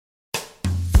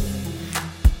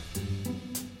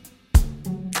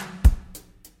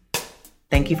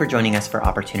Thank you for joining us for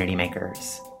Opportunity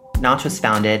Makers. Knotch was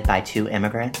founded by two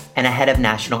immigrants, and ahead of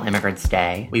National Immigrants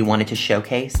Day, we wanted to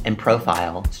showcase and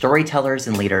profile storytellers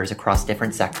and leaders across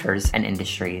different sectors and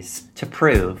industries to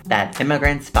prove that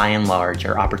immigrants, by and large,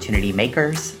 are opportunity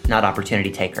makers, not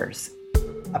opportunity takers.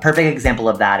 A perfect example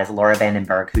of that is Lara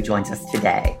Vandenberg, who joins us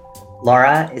today.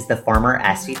 Lara is the former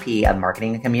SVP of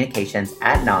Marketing and Communications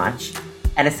at Knotch,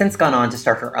 and has since gone on to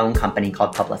start her own company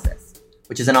called Publicist,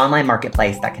 which is an online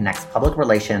marketplace that connects public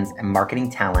relations and marketing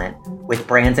talent with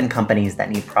brands and companies that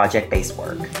need project-based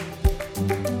work.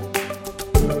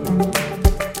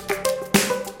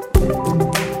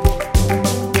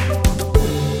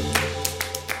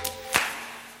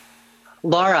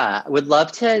 Lara, would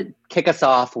love to kick us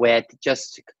off with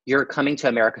just your coming to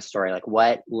America story. Like,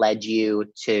 what led you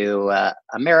to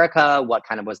America? What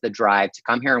kind of was the drive to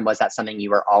come here? And was that something you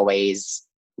were always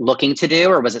looking to do,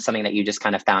 or was it something that you just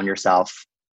kind of found yourself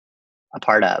a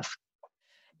part of?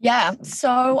 Yeah.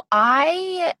 So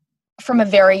I, from a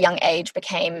very young age,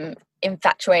 became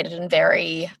infatuated and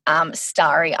very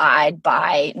starry-eyed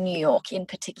by New York in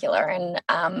particular. And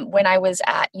when I was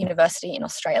at university in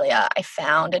Australia, I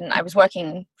found, and I was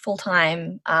working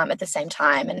full-time at the same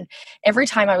time, and every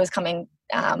time I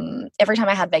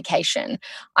had vacation,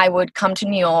 I would come to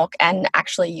New York and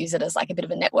actually use it as like a bit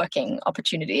of a networking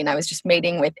opportunity. And I was just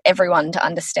meeting with everyone to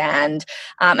understand,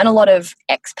 and a lot of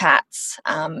expats,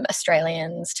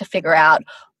 Australians, to figure out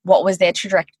what was their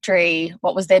trajectory,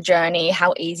 what was their journey,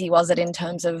 how easy was it in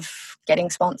terms of getting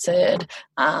sponsored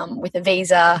with a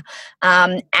visa.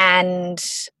 And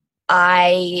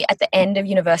at the end of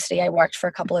university, I worked for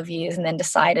a couple of years and then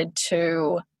decided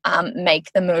to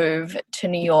make the move to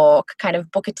New York, kind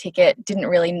of book a ticket, didn't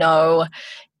really know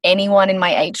anyone in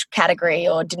my age category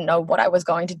or didn't know what I was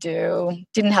going to do,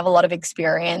 didn't have a lot of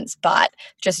experience, but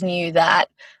just knew that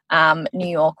New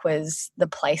York was the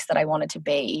place that I wanted to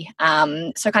be.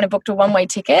 So kind of booked a one-way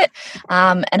ticket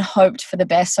and hoped for the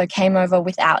best. So came over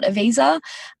without a visa,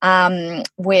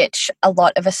 which a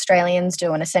lot of Australians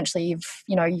do. And essentially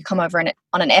you come over on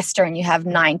an ESTA and you have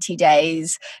 90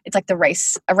 days. It's like a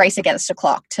race against the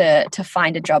clock to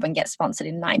find a job and get sponsored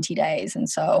in 90 days. And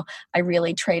so I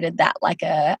really treated that like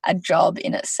a job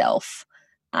in itself.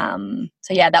 So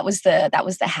yeah, that was the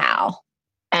how.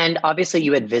 And obviously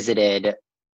you had visited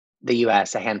the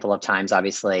US a handful of times,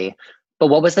 obviously. But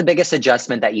what was the biggest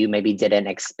adjustment that you maybe didn't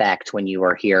expect when you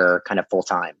were here kind of full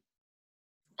time?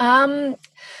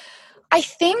 I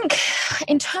think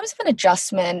in terms of an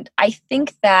adjustment, I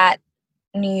think that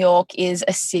New York is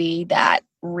a city that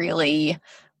really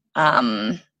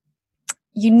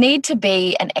you need to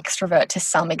be an extrovert to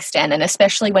some extent, and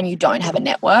especially when you don't have a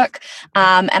network.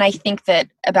 And I think that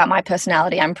about my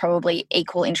personality, I'm probably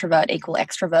equal introvert, equal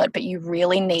extrovert, but you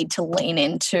really need to lean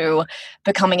into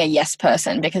becoming a yes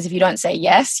person, because if you don't say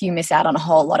yes, you miss out on a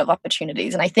whole lot of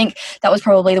opportunities. And I think that was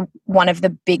probably one of the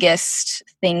biggest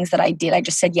things that I did. I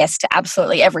just said yes to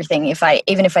absolutely everything,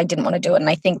 even if I didn't want to do it. And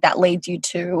I think that leads you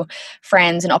to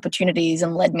friends and opportunities,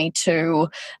 and led me to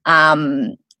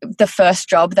the first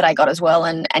job that I got as well,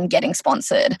 and getting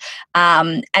sponsored.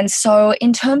 And so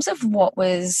in terms of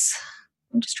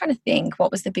I'm just trying to think, what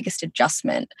was the biggest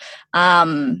adjustment?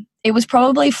 It was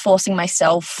probably forcing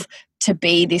myself to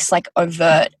be this like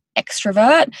overt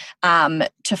extrovert,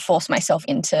 to force myself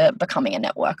into becoming a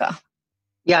networker.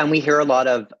 Yeah, and we hear a lot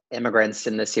of immigrants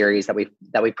in the series that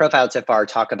we profiled so far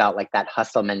talk about like that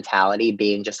hustle mentality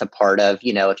being just a part of,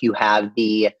 if you have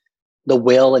the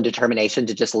will and determination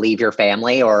to just leave your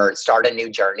family or start a new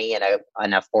journey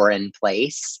in a foreign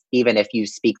place, even if you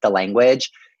speak the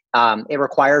language, it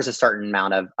requires a certain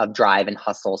amount of drive and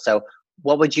hustle. So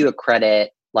what would you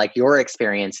accredit like your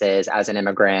experiences as an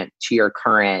immigrant to your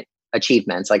current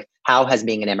achievements? Like, how has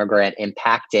being an immigrant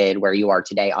impacted where you are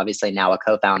today? Obviously now a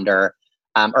co-founder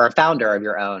or a founder of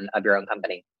your own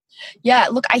company. Yeah,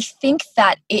 look, I think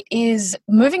that it is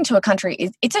moving to a country.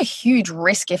 It's a huge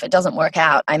risk if it doesn't work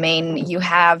out. I mean, you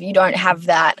don't have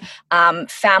that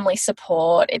family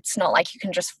support. It's not like you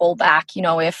can just fall back,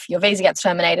 if your visa gets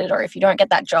terminated or if you don't get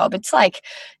that job. It's like,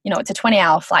 it's a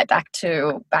 20-hour flight back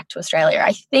to Australia.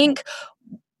 I think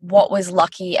what was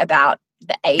lucky about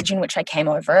the age in which I came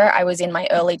over, I was in my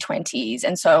early 20s,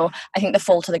 and so I think the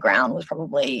fall to the ground was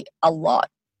probably a lot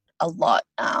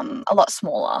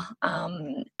smaller,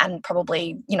 and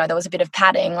probably there was a bit of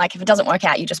padding. Like, if it doesn't work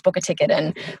out, you just book a ticket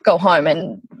and go home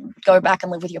and go back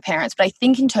and live with your parents. But I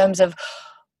think in terms of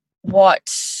what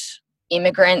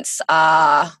immigrants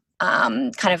are,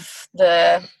 kind of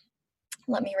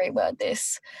let me reword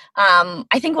this.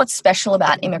 I think what's special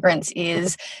about immigrants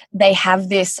is they have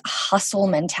this hustle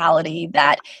mentality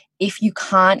that if you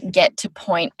can't get to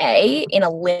point A in a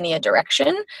linear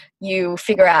direction, you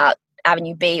figure out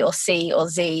avenue B or C or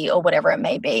Z or whatever it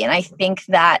may be. And I think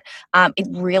that it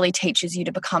really teaches you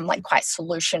to become like quite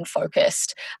solution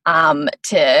focused,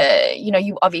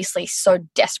 you obviously so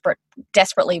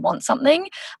desperately want something,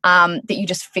 that you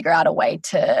just figure out a way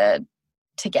to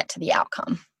get to the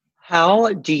outcome.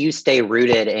 How do you stay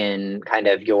rooted in kind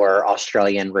of your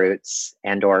Australian roots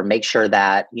and or make sure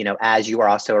that, as you are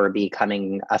also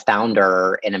becoming a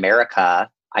founder in America,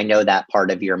 I know that part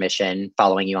of your mission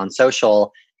following you on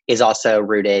social is also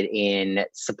rooted in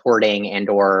supporting and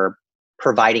or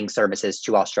providing services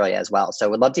to Australia as well. So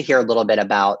would love to hear a little bit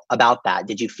about that.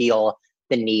 Did you feel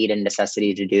the need and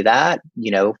necessity to do that,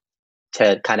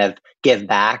 to kind of give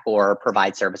back or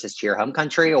provide services to your home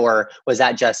country? Or was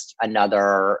that just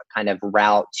another kind of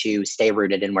route to stay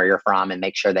rooted in where you're from and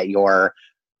make sure that you're,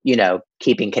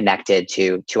 keeping connected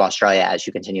to Australia as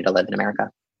you continue to live in America?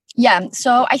 Yeah.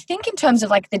 So I think in terms of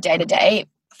like the day-to-day,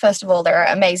 first of all, there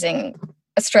are amazing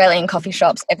Australian coffee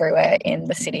shops everywhere in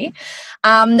the city.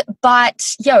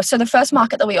 So the first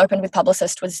market that we opened with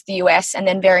Publicist was the US, and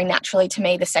then very naturally to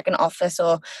me, the second office,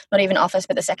 or not even office,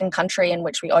 but the second country in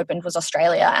which we opened was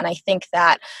Australia. And I think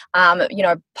that,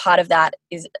 part of that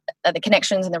is the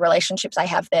connections and the relationships I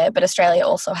have there, but Australia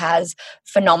also has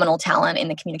phenomenal talent in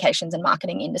the communications and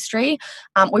marketing industry.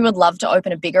 We would love to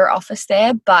open a bigger office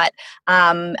there, but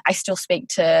I still speak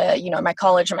to, my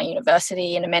college and my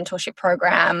university in a mentorship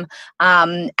program.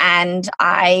 And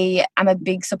I am a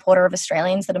big supporter of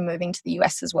Australians that are moving to the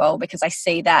US as well, because I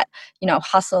see that,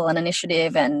 hustle and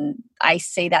initiative, and I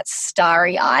see that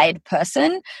starry-eyed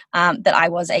person that I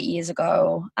was 8 years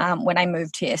ago when I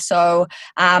moved here. So,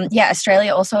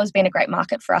 Australia also has been a great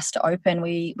market for us to open.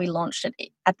 We launched it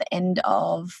at the end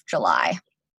of July.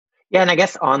 Yeah, and I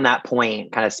guess on that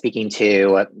point, kind of speaking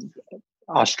to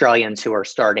Australians who are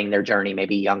starting their journey,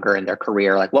 maybe younger in their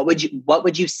career, like what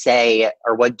would you say,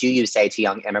 or what do you say to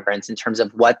young immigrants in terms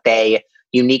of what they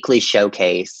uniquely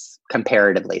showcase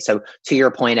comparatively? So to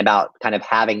your point about kind of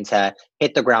having to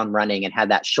hit the ground running and have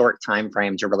that short time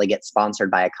frame to really get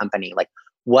sponsored by a company, like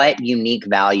what unique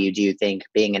value do you think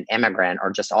being an immigrant,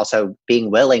 or just also being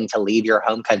willing to leave your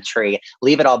home country,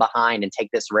 leave it all behind and take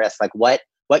this risk, like what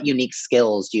unique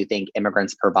skills do you think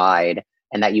immigrants provide,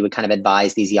 and that you would kind of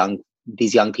advise these young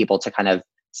people to kind of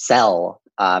sell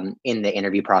in the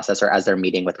interview process or as they're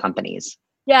meeting with companies?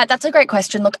 Yeah, that's a great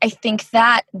question. Look, I think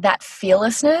that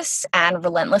fearlessness and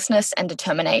relentlessness and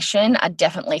determination are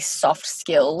definitely soft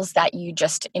skills that you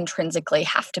just intrinsically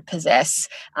have to possess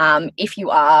if you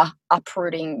are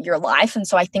uprooting your life. And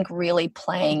so I think really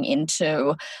playing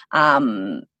into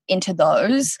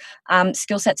those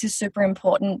skill sets is super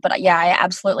important. But yeah, I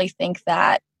absolutely think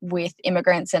that with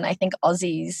immigrants, and I think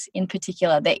Aussies in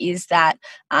particular, there is that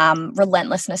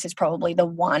relentlessness is probably the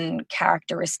one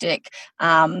characteristic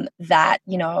that,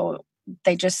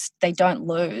 they don't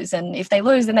lose. And if they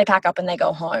lose, then they pack up and they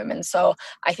go home. And so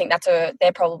I think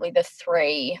they're probably the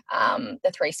three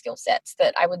skill sets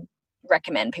that I would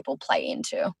recommend people play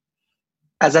into.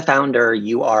 As a founder,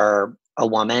 you are a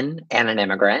woman and an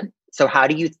immigrant. So how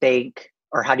do you think,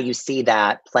 or how do you see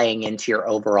that playing into your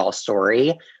overall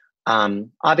story?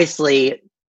 Obviously,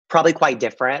 probably quite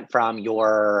different from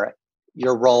your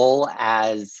role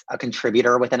as a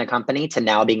contributor within a company to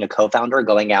now being a co-founder,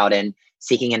 going out and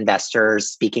seeking investors,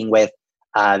 speaking with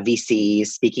VCs,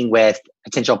 speaking with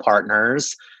potential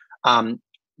partners.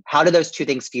 How do those two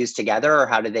things fuse together, or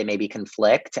how do they maybe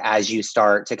conflict as you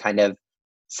start to kind of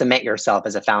cement yourself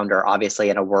as a founder, obviously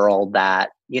in a world that,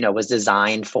 was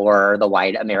designed for the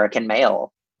white American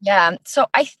male? Yeah, so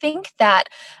I think that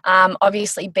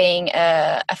obviously being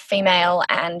a female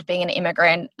and being an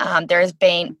immigrant, there has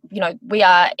been, we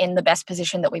are in the best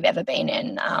position that we've ever been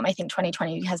in. I think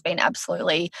 2020 has been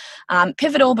absolutely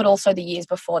pivotal, but also the years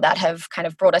before that have kind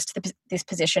of brought us to this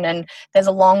position, and there's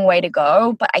a long way to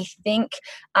go. But I think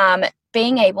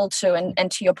being able to,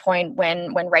 and to your point,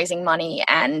 when raising money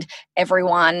and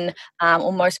everyone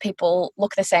or most people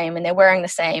look the same and they're wearing the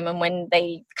same, and when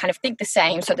they kind of think the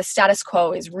same, so the status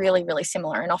quo is really, really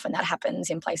similar, and often that happens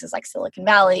in places like Silicon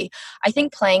Valley. I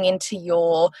think playing into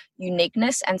your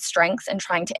uniqueness and strengths and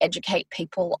trying to educate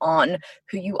people on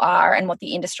who you are and what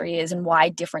the industry is and why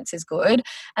difference is good.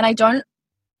 And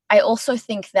I also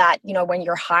think that, when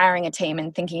you're hiring a team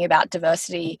and thinking about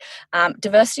diversity,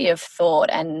 diversity of thought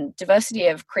and diversity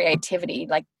of creativity,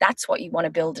 like that's what you want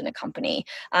to build in a company.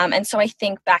 And so I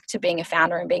think back to being a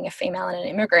founder and being a female and an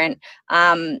immigrant,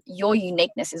 your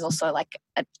uniqueness is also like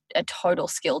a total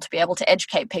skill to be able to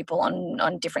educate people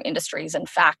on different industries and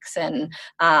facts and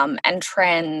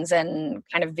trends and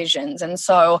kind of visions. And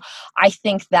so I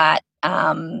think that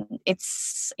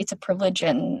it's a privilege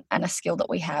and a skill that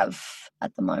we have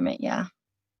at the moment. Yeah.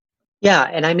 Yeah.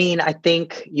 And I mean, I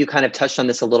think you kind of touched on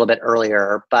this a little bit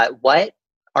earlier, but what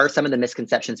are some of the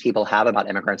misconceptions people have about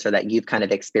immigrants, or that you've kind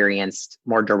of experienced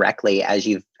more directly as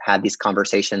you've had these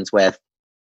conversations with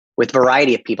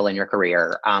variety of people in your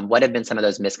career? What have been some of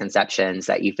those misconceptions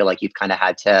that you feel like you've kind of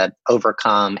had to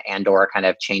overcome and or kind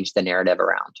of change the narrative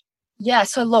around? Yeah,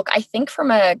 so look, I think from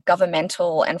a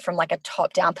governmental and from like a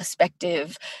top-down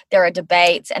perspective, there are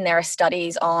debates and there are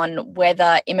studies on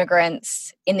whether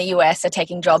immigrants in the US are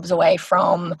taking jobs away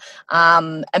from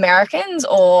Americans,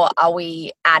 or are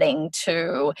we adding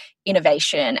to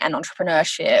innovation and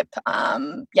entrepreneurship,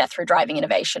 through driving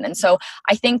innovation. And so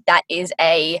I think that is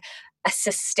a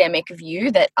systemic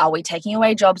view, that are we taking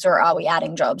away jobs or are we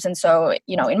adding jobs? And so,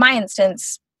 in my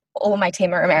instance, all of my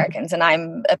team are Americans, and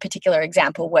I'm a particular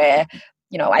example where,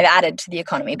 I've added to the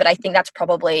economy. But I think that's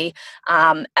probably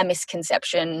a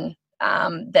misconception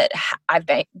that I've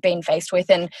been faced with.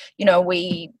 And,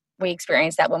 we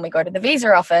experience that when we go to the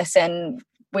visa office and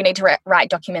we need to write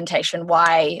documentation.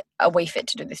 Why are we fit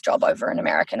to do this job over an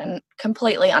American? And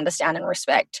completely understand and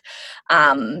respect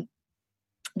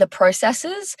the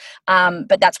processes.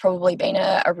 But that's probably been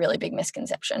a really big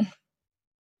misconception.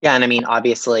 Yeah. And I mean,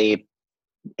 obviously,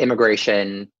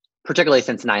 immigration, particularly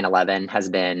since 9/11, has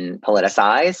been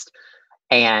politicized.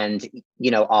 And,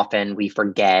 often we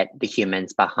forget the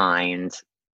humans behind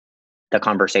the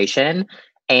conversation.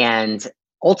 And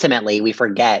ultimately, we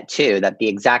forget, too, that the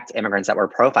exact immigrants that we're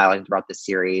profiling throughout the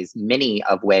series, many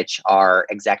of which are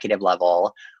executive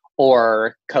level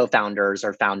or co-founders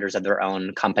or founders of their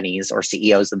own companies or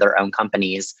CEOs of their own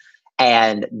companies,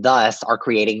 and thus are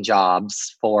creating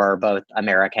jobs for both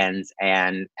Americans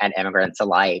and immigrants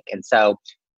alike. And so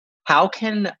how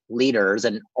can leaders,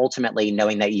 and ultimately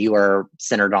knowing that you are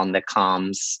centered on the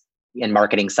comms and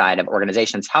marketing side of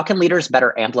organizations, how can leaders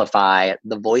better amplify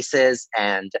the voices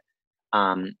and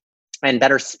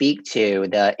better speak to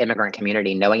the immigrant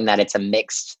community, knowing that it's a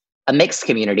mixed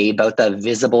community, both of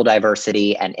visible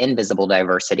diversity and invisible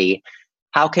diversity?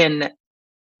 How can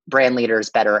brand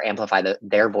leaders better amplify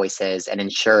their voices and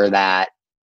ensure that,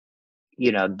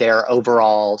 their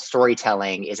overall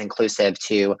storytelling is inclusive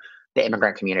to the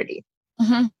immigrant community?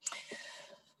 Mm-hmm.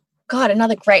 God,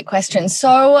 another great question.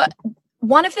 So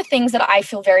one of the things that I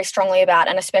feel very strongly about,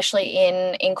 and especially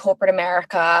in corporate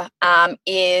America,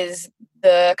 is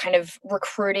the kind of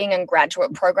recruiting and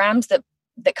graduate programs that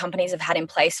companies have had in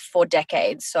place for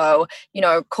decades. So,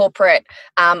 corporate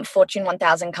Fortune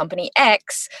 1000 company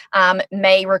X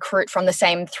may recruit from the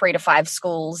same 3 to 5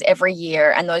 schools every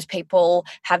year, and those people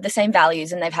have the same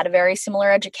values and they've had a very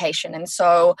similar education. And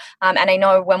so, and I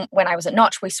know when I was at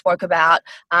Knotch, we spoke about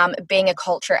being a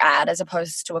culture add as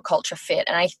opposed to a culture fit.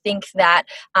 And I think that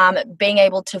being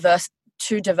able to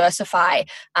diversify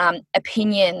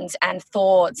opinions and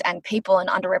thoughts and people and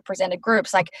underrepresented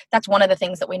groups, like that's one of the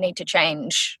things that we need to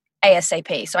change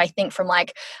ASAP. So I think from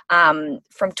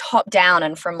top down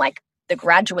and from like the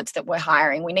graduates that we're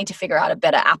hiring, we need to figure out a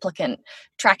better applicant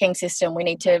tracking system. We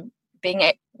need to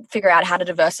figure out how to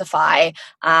diversify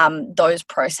those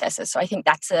processes. So I think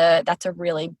that's a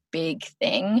really big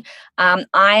thing.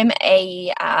 I'm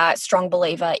a strong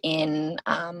believer in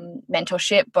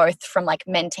mentorship, both from like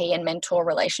mentee and mentor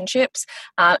relationships.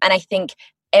 And I think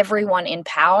everyone in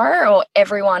power, or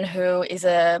everyone who is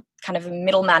a kind of a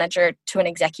middle manager to an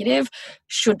executive,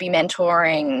 should be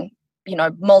mentoring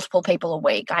multiple people a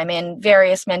week. I'm in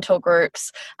various mentor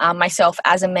groups, myself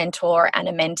as a mentor and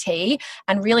a mentee,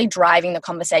 and really driving the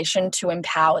conversation to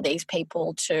empower these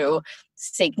people to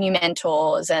seek new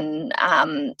mentors. And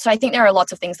so I think there are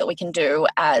lots of things that we can do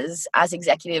as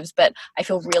executives, but I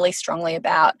feel really strongly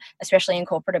about, especially in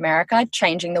corporate America,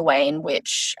 changing the way in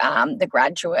which the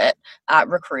graduate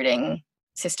recruiting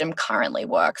system currently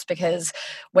works, because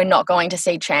we're not going to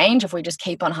see change if we just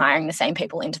keep on hiring the same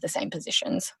people into the same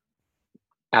positions.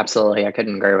 Absolutely. I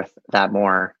couldn't agree with that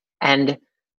more. And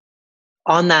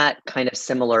on that kind of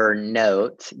similar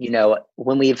note,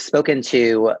 when we've spoken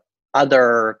to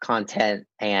other content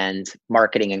and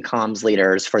marketing and comms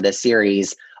leaders for this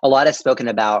series, a lot has spoken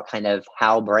about kind of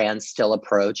how brands still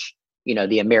approach,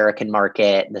 the American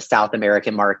market, the South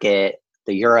American market,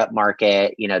 the Europe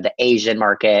market, the Asian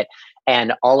market,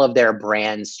 and all of their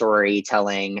brand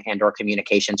storytelling and or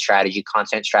communication strategy,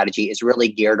 content strategy is really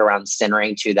geared around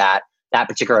centering to that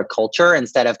particular culture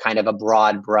instead of kind of a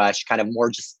broad brush, kind of more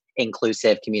just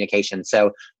inclusive communication.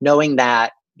 So knowing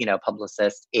that,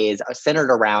 Publicist is centered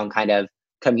around kind of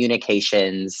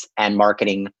communications and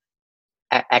marketing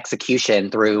execution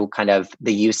through kind of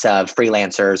the use of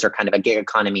freelancers or kind of a gig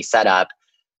economy setup.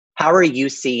 How are you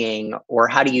seeing, or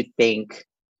how do you think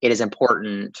it is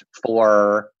important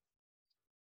for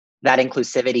that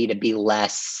inclusivity to be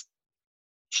less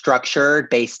structured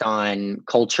based on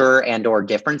culture and or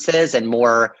differences, and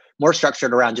more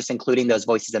structured around just including those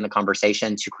voices in the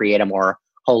conversation to create a more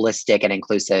holistic and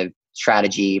inclusive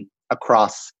strategy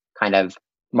across kind of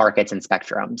markets and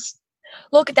spectrums?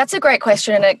 Look, that's a great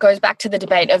question, and it goes back to the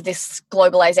debate of this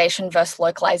globalization versus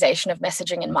localization of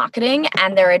messaging and marketing,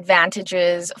 and there are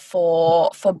advantages for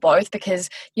both, because,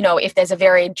 you know, if there's a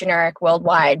very generic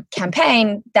worldwide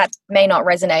campaign, that may not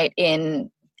resonate in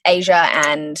Asia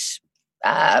and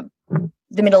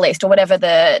the Middle East or whatever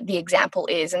the example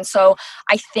is. And so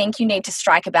I think you need to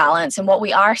strike a balance, and what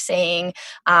we are seeing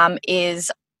is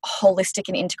holistic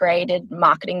and integrated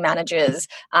marketing managers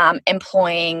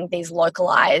employing these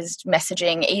localized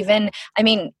messaging. Even, I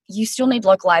mean, you still need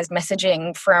localized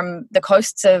messaging from the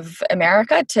coasts of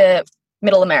America to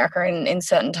Middle America in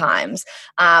certain times.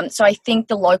 So I think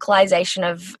the localization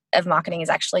of marketing is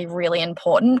actually really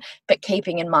important, but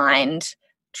keeping in mind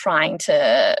trying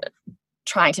to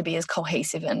be as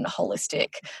cohesive and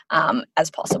holistic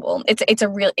as possible. It's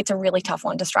a really tough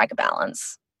one to strike a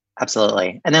balance.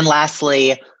 Absolutely. And then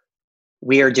lastly,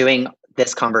 we are doing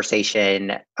this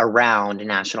conversation around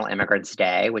National Immigrants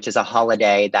Day, which is a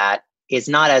holiday that is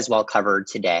not as well covered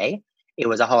today. It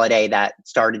was a holiday that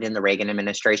started in the Reagan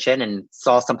administration and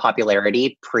saw some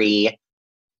popularity pre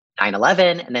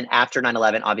 9/11. And then after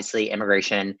 9/11, obviously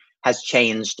immigration has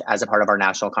changed as a part of our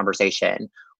national conversation.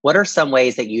 What are some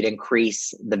ways that you'd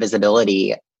increase the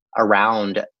visibility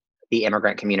around the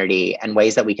immigrant community and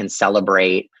ways that we can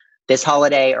celebrate this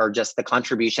holiday, or just the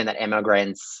contribution that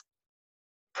immigrants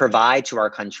provide to our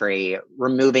country,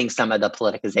 removing some of the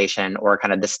politicization or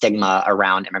kind of the stigma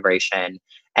around immigration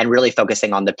and really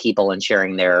focusing on the people and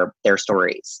sharing their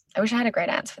stories? I wish I had a great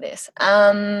answer for this.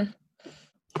 I'm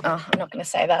not going to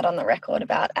say that on the record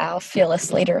about our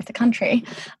fearless leader of the country.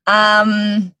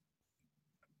 I'm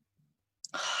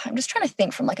just trying to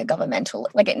think from like a governmental,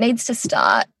 like it needs to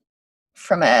start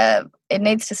federally.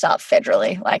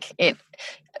 Like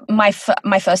my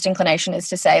first inclination is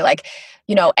to say, like,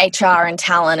 you know, HR and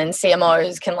talent and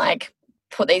CMOs can like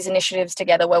put these initiatives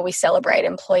together where we celebrate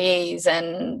employees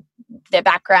and their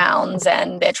backgrounds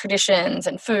and their traditions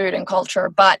and food and culture.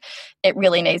 But it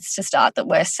really needs to start that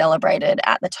we're celebrated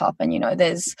at the top. And, you know,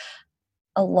 there's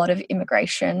a lot of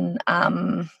immigration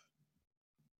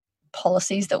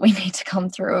policies that we need to come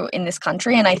through in this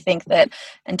country. And I think that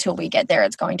until we get there,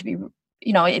 it's going to be,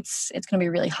 you know, it's going to be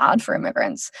really hard for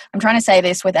immigrants. I'm trying to say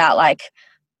this without like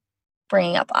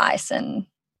bringing up ICE and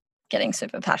getting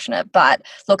super passionate. But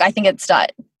look, I think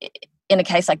in a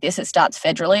case like this, it starts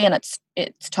federally and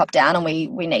it's top down, and we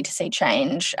need to see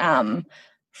change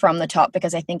from the top,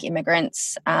 because I think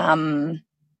immigrants, you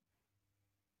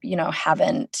know,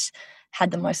 haven't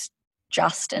had the most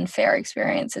just and fair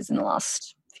experiences in the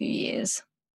last few years.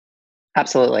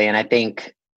 Absolutely. And I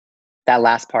think that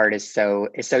last part is so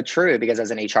true, because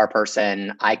as an HR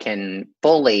person, I can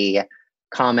fully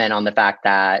comment on the fact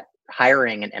that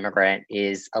hiring an immigrant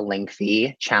is a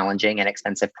lengthy, challenging, and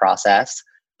expensive process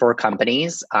for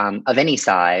companies of any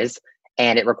size.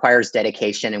 And it requires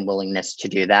dedication and willingness to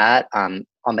do that on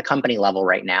the company level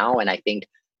right now. And I think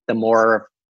the more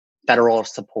federal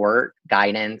support,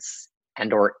 guidance,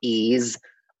 and or ease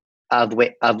of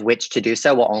which to do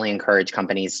so will only encourage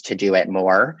companies to do it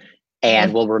more,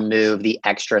 and will remove the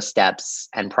extra steps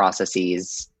and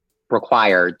processes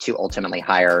required to ultimately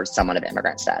hire someone of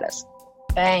immigrant status.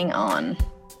 Bang on.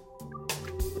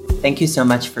 Thank you so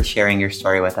much for sharing your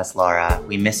story with us, Lara.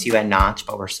 We miss you at Knotch,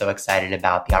 but we're so excited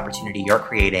about the opportunity you're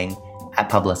creating at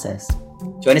Publicist.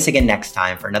 Join us again next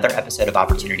time for another episode of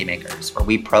Opportunity Makers, where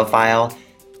we profile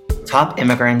top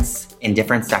immigrants in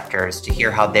different sectors to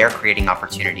hear how they're creating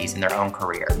opportunities in their own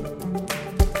career.